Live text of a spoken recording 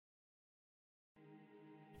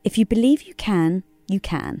If you believe you can, you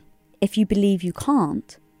can. If you believe you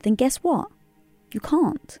can't, then guess what? You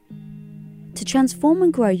can't. To transform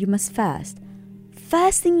and grow, you must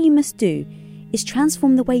first thing you must do is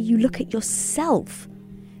transform the way you look at yourself,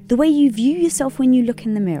 the way you view yourself when you look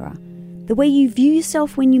in the mirror, the way you view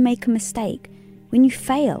yourself when you make a mistake, when you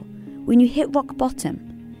fail, when you hit rock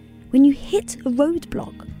bottom, when you hit a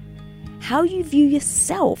roadblock. How you view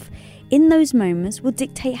yourself in those moments will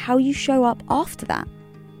dictate how you show up after that.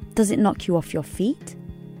 Does it knock you off your feet?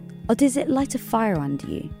 Or does it light a fire under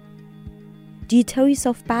you? Do you tell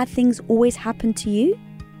yourself bad things always happen to you?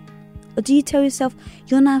 Or do you tell yourself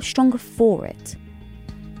you're now stronger for it?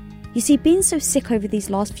 You see, being so sick over these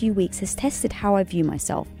last few weeks has tested how I view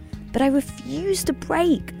myself, but I refuse to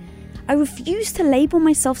break. I refuse to label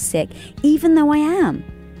myself sick, even though I am.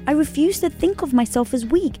 I refuse to think of myself as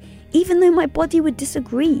weak, even though my body would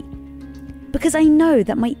disagree. Because I know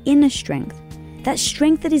that my inner strength, that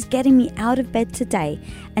strength that is getting me out of bed today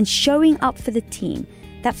and showing up for the team,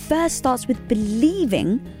 that first starts with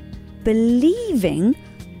believing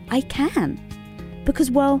I can.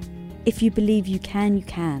 Because, well, if you believe you can, you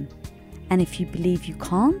can. And if you believe you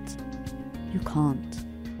can't, you can't.